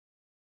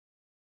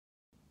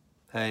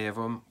Hey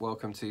everyone,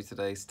 welcome to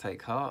today's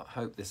Take Heart.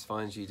 Hope this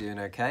finds you doing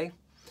okay.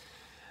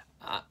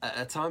 At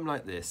a time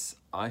like this,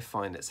 I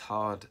find it's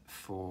hard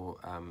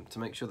to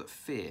make sure that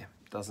fear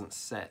doesn't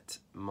set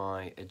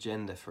my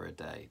agenda for a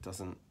day,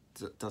 doesn't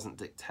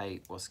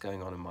dictate what's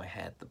going on in my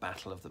head, the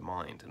battle of the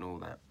mind and all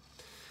that.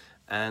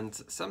 And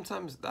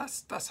sometimes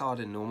that's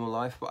hard in normal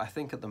life, but I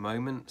think at the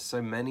moment,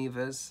 so many of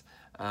us,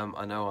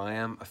 I know I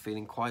am, are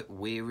feeling quite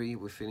weary.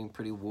 We're feeling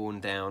pretty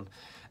worn down,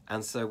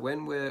 and so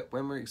when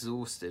we're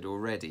exhausted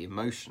already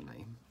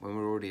emotionally, when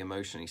we're already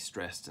emotionally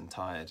stressed and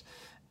tired,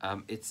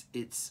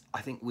 it's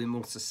I think we're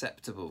more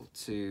susceptible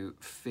to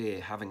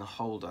fear having a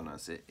hold on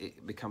us.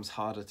 It becomes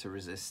harder to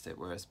resist it.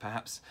 Whereas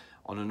perhaps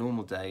on a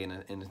normal day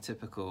in a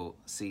typical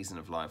season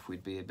of life,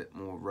 we'd be a bit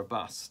more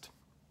robust.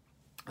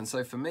 And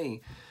so for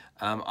me,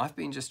 I've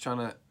been just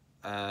trying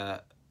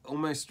to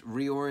almost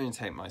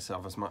reorientate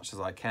myself as much as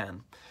I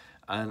can.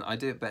 And I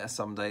do it better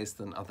some days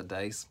than other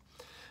days.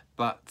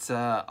 But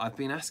I've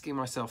been asking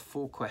myself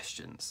 4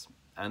 questions.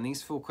 And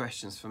these 4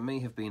 questions for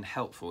me have been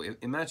helpful.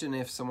 Imagine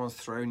if someone's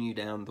thrown you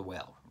down the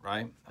well,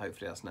 right?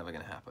 Hopefully that's never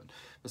going to happen.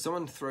 But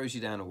someone throws you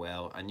down a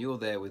well and you're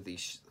there with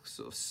these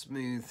sort of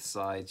smooth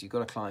sides. You've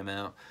got to climb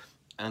out.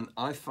 And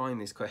I find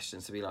these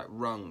questions to be like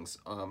rungs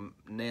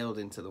nailed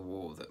into the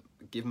wall that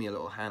give me a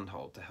little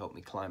handhold to help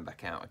me climb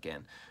back out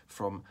again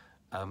from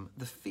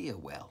the fear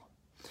well.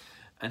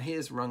 And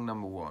here's rung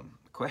number 1.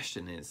 The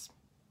question is,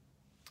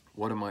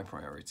 what are my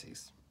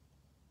priorities?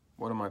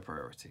 What are my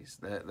priorities?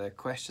 They're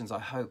questions I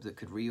hope that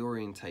could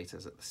reorientate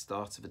us at the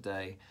start of a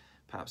day,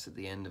 perhaps at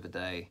the end of a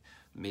day,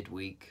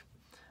 midweek.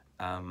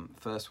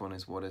 First one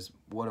is,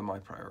 what are my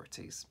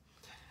priorities?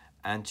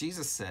 And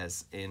Jesus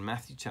says in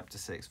Matthew chapter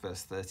 6,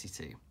 verse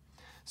 32,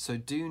 "So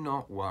do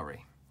not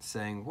worry,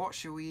 saying, what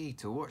shall we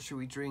eat, or what shall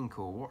we drink,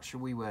 or what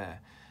shall we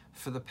wear?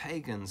 For the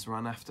pagans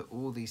run after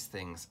all these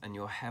things, and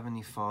your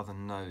heavenly Father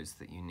knows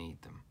that you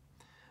need them.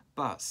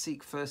 But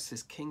seek first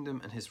his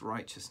kingdom and his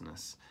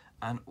righteousness,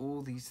 and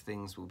all these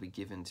things will be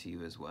given to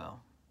you as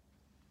well."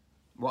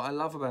 What I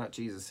love about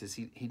Jesus is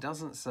he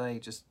doesn't say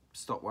just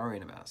stop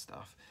worrying about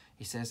stuff.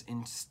 He says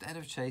instead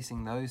of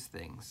chasing those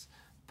things,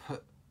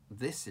 put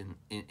this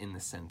in the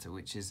center,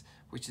 which is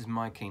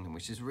my kingdom,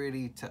 which is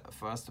really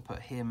for us to put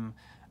him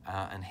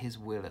and his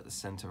will at the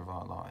center of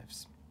our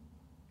lives.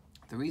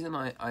 The reason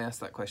I ask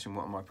that question,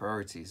 what are my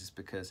priorities, is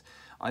because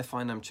I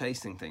find I'm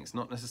chasing things,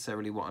 not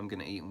necessarily what I'm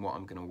going to eat and what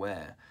I'm going to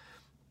wear.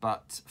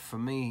 But for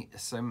me,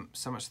 so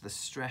much of the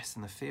stress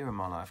and the fear in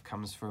my life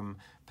comes from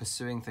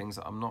pursuing things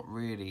that I'm not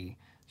really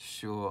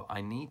sure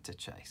I need to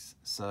chase.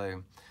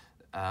 So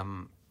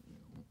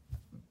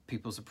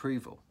people's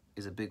approval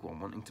is a big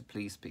one, wanting to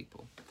please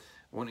people,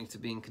 wanting to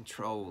be in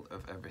control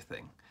of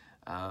everything,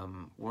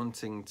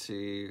 wanting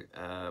to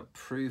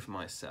prove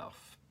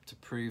myself, to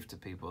prove to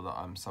people that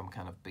I'm some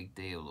kind of big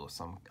deal, or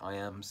I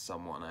am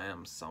someone, I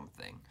am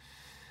something.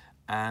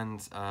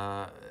 And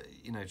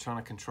trying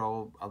to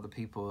control other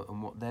people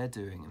and what they're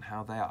doing and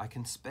how they are. I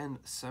can spend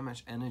so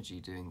much energy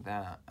doing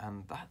that,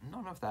 and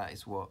none of that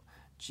is what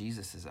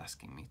Jesus is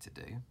asking me to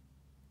do.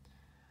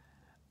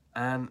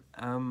 And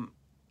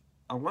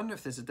I wonder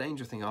if there's a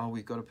danger thing,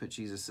 we've got to put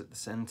Jesus at the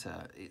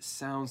center. It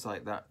sounds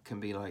like that can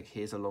be like,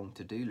 here's a long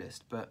to-do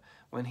list. But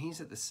when he's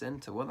at the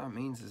center, what that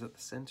means is at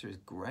the center is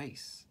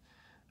grace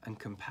and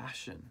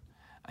compassion.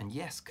 And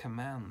yes,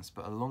 commands,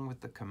 but along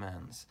with the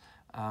commands,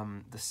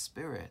 the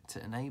Spirit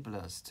to enable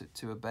us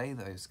to obey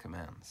those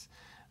commands.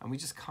 And we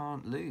just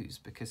can't lose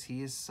because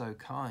he is so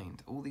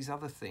kind. All these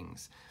other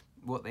things,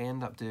 what they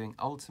end up doing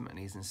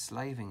ultimately is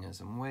enslaving us.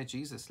 And where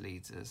Jesus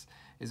leads us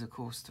is, of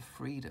course, to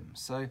freedom.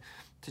 So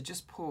to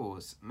just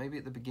pause, maybe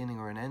at the beginning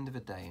or an end of a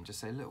day, and just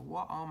say, look,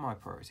 what are my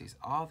priorities?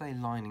 Are they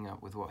lining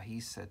up with what he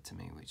said to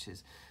me, which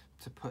is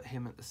to put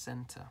him at the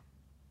center?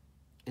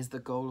 Is the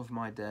goal of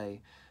my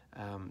day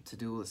to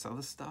do all this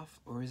other stuff,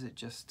 or is it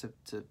just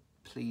to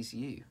please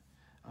you?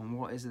 And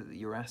what is it that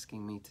you're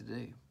asking me to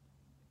do?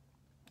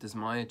 Does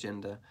my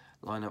agenda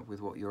line up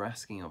with what you're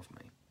asking of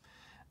me?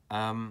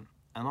 And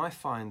I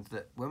find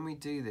that when we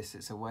do this,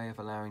 it's a way of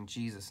allowing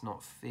Jesus,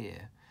 not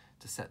fear,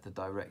 to set the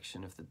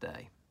direction of the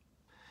day.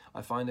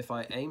 I find if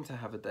I aim to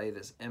have a day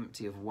that's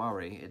empty of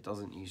worry, it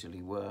doesn't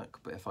usually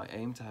work. But if I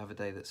aim to have a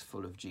day that's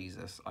full of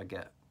Jesus, I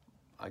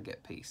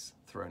get peace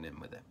thrown in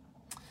with it.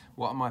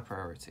 What are my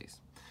priorities?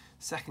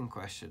 Second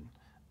question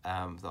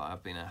that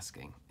I've been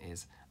asking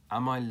is,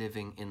 am I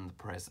living in the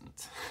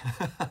present?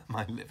 Am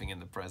I living in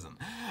the present?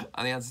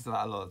 And the answer to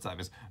that a lot of the time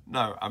is,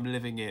 no, I'm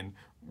living in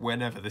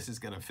whenever this is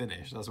going to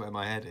finish. That's where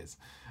my head is.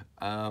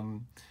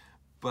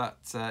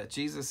 But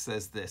Jesus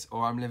says this,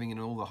 or I'm living in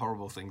all the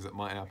horrible things that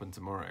might happen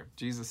tomorrow.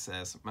 Jesus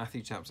says,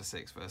 Matthew chapter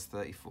 6, verse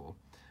 34,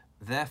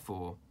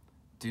 "Therefore,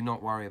 do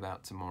not worry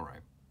about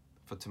tomorrow,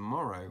 for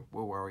tomorrow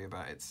will worry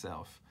about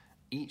itself.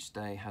 Each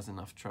day has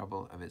enough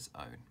trouble of its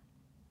own."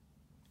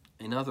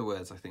 In other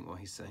words, I think what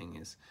he's saying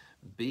is,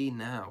 be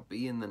now,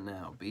 be in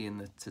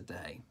the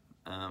today,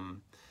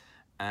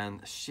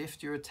 and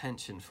shift your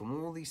attention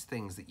from all these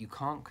things that you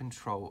can't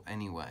control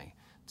anyway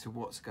to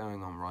what's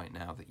going on right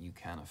now that you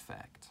can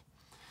affect.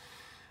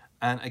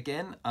 And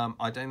again,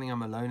 I don't think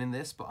I'm alone in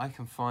this, but I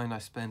can find I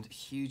spend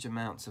huge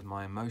amounts of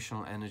my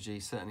emotional energy,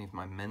 certainly of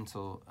my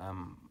mental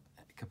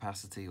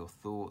capacity or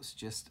thoughts,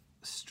 just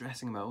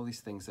stressing about all these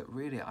things that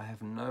really I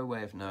have no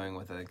way of knowing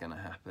whether they're going to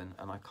happen,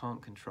 and I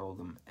can't control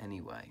them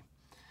anyway.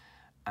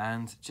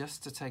 And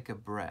just to take a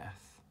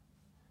breath,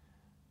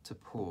 to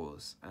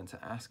pause and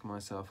to ask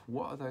myself,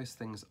 what are those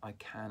things I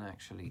can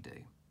actually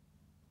do?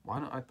 Why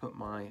don't I put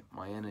my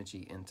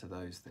energy into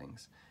those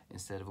things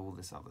instead of all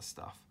this other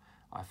stuff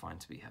I find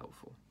to be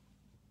helpful?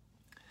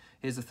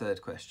 Here's a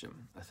third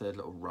question, a third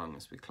little rung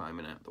as we're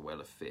climbing out the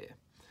well of fear.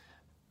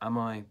 Am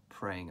I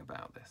praying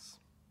about this?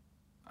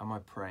 Am I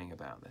praying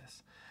about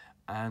this?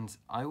 And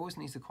I always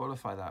need to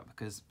qualify that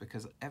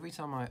because every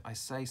time I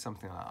say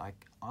something like that,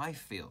 I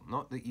feel,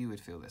 not that you would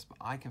feel this, but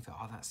I can feel,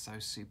 oh, that's so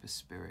super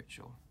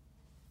spiritual.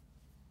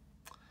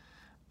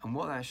 And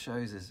what that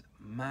shows is,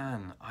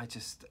 man, I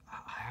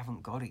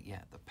haven't got it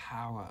yet. The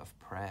power of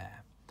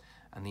prayer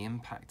and the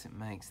impact it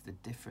makes, the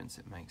difference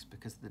it makes,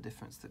 because of the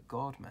difference that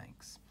God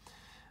makes.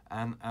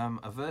 And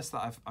a verse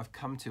that I've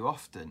come to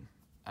often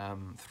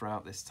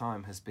throughout this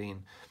time has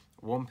been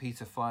 1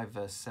 Peter 5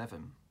 verse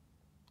 7,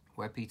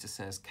 where Peter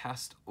says,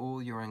 cast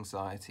all your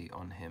anxiety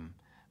on him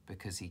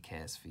because he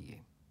cares for you.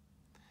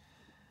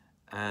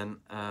 And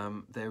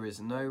there is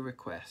no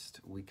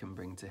request we can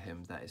bring to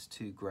him that is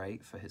too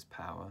great for his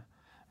power,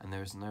 and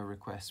there is no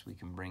request we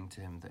can bring to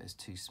him that is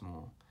too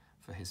small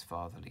for his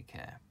fatherly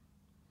care.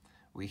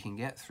 We can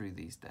get through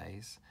these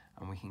days,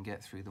 and we can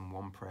get through them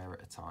one prayer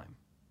at a time,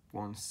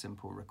 one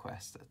simple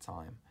request at a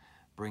time,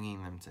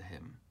 bringing them to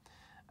him.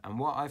 And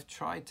what I've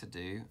tried to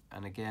do,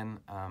 and again,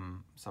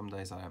 some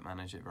days I don't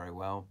manage it very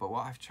well, but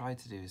what I've tried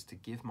to do is to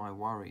give my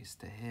worries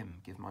to him,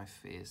 give my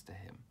fears to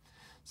him.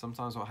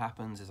 Sometimes what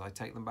happens is I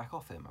take them back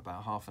off him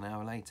about half an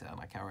hour later, and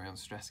I carry on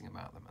stressing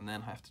about them, and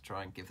then I have to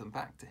try and give them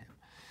back to him.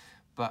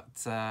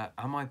 But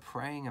am I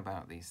praying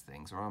about these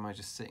things, or am I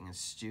just sitting and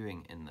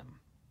stewing in them?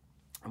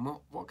 And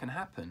what can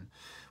happen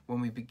when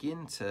we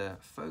begin to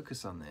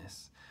focus on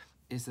this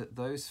is that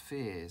those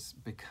fears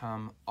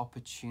become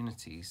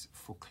opportunities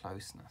for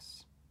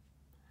closeness.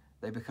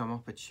 They become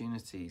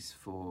opportunities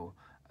for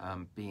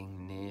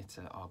being near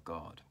to our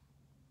God.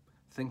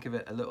 Think of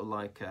it a little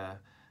like a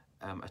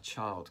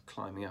child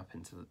climbing up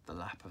into the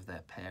lap of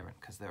their parent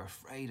because they're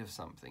afraid of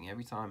something.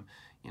 Every time,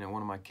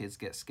 one of my kids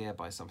gets scared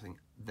by something,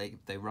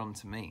 they run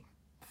to me.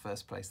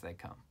 First place they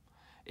come.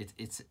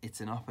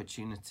 It's an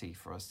opportunity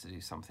for us to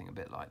do something a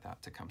bit like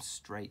that, to come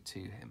straight to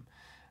him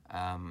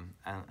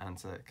and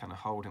to kind of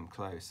hold him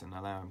close and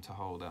allow him to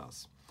hold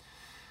us.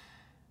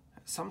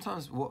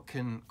 Sometimes what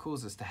can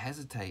cause us to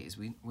hesitate is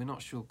we're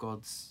not sure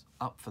God's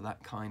up for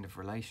that kind of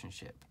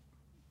relationship.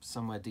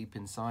 Somewhere deep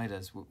inside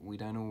us, we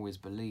don't always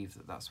believe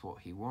that that's what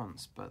he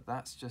wants, but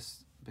that's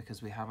just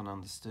because we haven't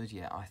understood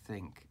yet, I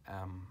think,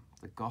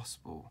 the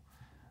gospel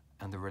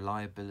and the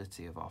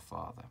reliability of our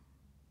Father.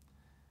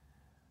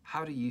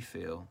 How do you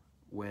feel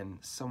when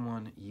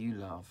someone you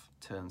love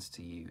turns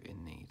to you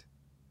in need?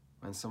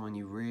 When someone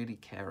you really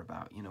care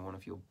about, one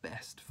of your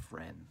best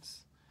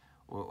friends,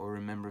 or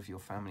a member of your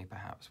family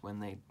perhaps, when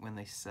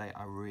they say,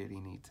 I really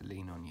need to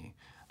lean on you,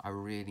 I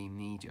really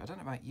need you. I don't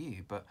know about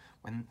you, but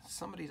when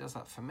somebody does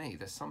that for me,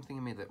 there's something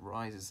in me that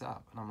rises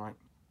up, and I'm like,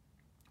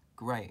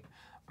 great,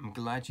 I'm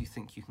glad you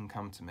think you can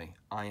come to me.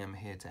 I am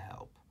here to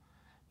help.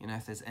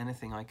 If there's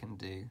anything I can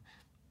do,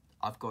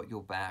 I've got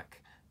your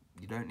back.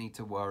 You don't need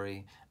to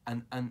worry,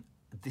 and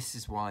this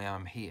is why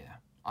I'm here.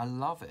 I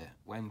love it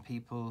when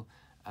people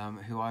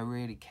who I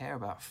really care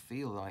about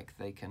feel like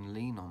they can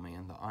lean on me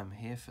and that I'm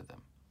here for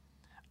them.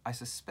 I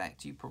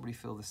suspect you probably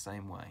feel the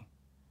same way.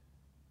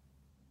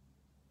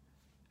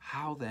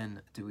 How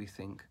then do we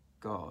think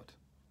God,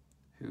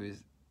 who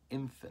is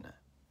infinite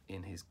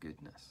in his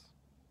goodness,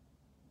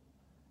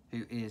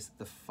 who is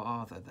the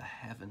Father, the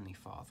Heavenly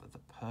Father, the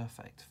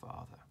perfect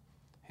Father,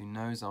 who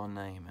knows our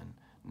name and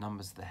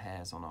numbers the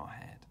hairs on our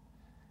head,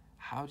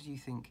 how do you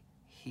think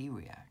he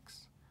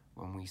reacts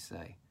when we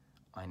say,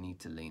 I need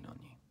to lean on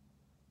you?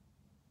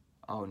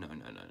 Oh, no,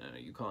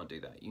 you can't do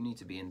that. You need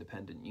to be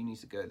independent. You need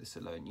to go this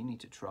alone. You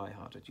need to try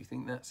harder. Do you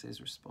think that's his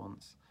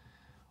response?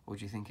 Or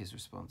do you think his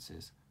response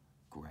is,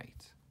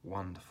 great,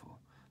 wonderful,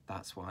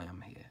 that's why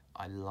I'm here.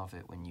 I love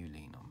it when you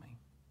lean on me.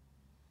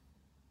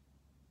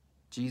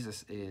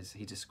 Jesus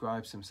he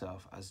describes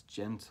himself as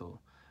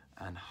gentle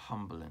and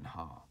humble in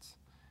heart.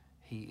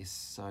 He is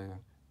so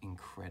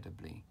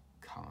incredibly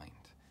kind.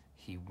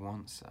 He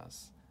wants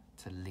us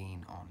to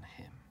lean on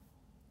him.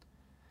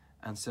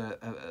 And so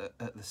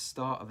at the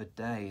start of a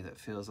day that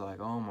feels like,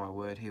 oh my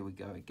word, here we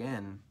go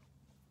again.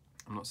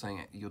 I'm not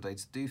saying your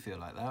days do feel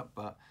like that,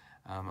 but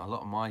a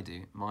lot of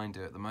mine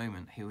do at the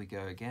moment. Here we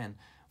go again.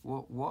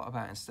 What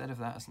about, instead of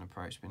that as an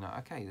approach, being like,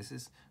 okay, this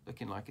is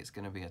looking like it's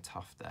going to be a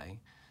tough day.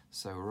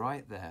 So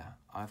right there,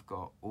 I've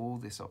got all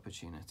this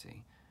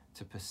opportunity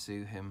to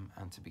pursue him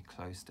and to be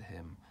close to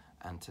him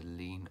and to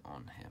lean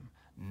on him,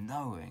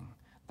 knowing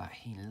that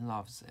he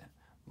loves it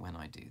when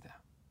I do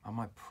that. Am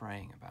I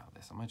praying about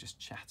this? Am I just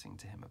chatting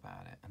to him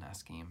about it and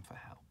asking him for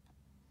help?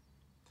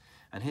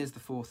 And here's the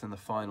fourth and the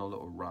final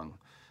little rung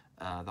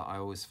that I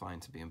always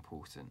find to be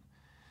important.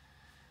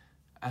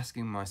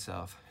 Asking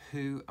myself,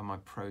 who am I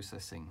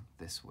processing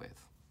this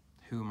with?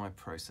 Who am I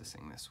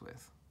processing this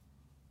with?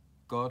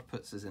 God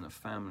puts us in a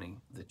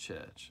family, the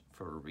church,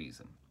 for a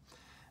reason.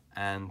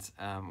 And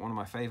one of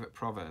my favourite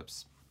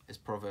proverbs is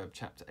Proverb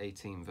chapter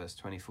 18, verse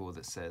 24,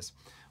 that says,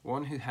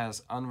 "One who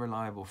has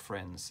unreliable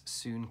friends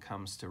soon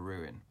comes to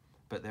ruin,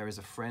 but there is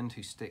a friend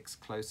who sticks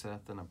closer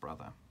than a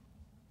brother."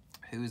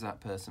 Who is that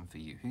person for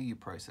you? Who are you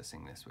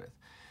processing this with?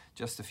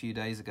 Just a few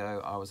days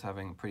ago, I was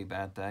having a pretty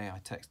bad day. I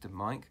texted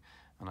Mike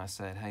and I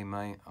said, "Hey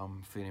mate,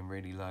 I'm feeling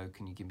really low.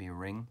 Can you give me a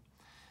ring?"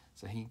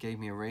 So he gave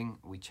me a ring.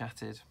 We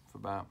chatted for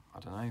about,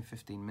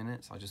 15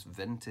 minutes. I just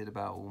vented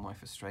about all my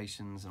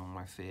frustrations and all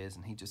my fears,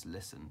 and he just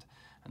listened.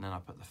 And then I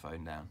put the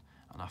phone down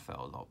and I felt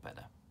a lot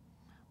better.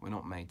 We're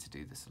not made to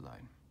do this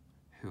alone.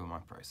 Who am I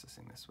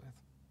processing this with?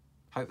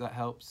 Hope that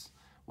helps.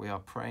 We are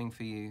praying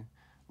for you.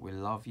 We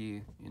love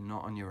you. You're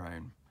not on your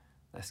own.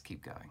 Let's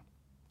keep going.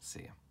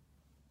 See ya.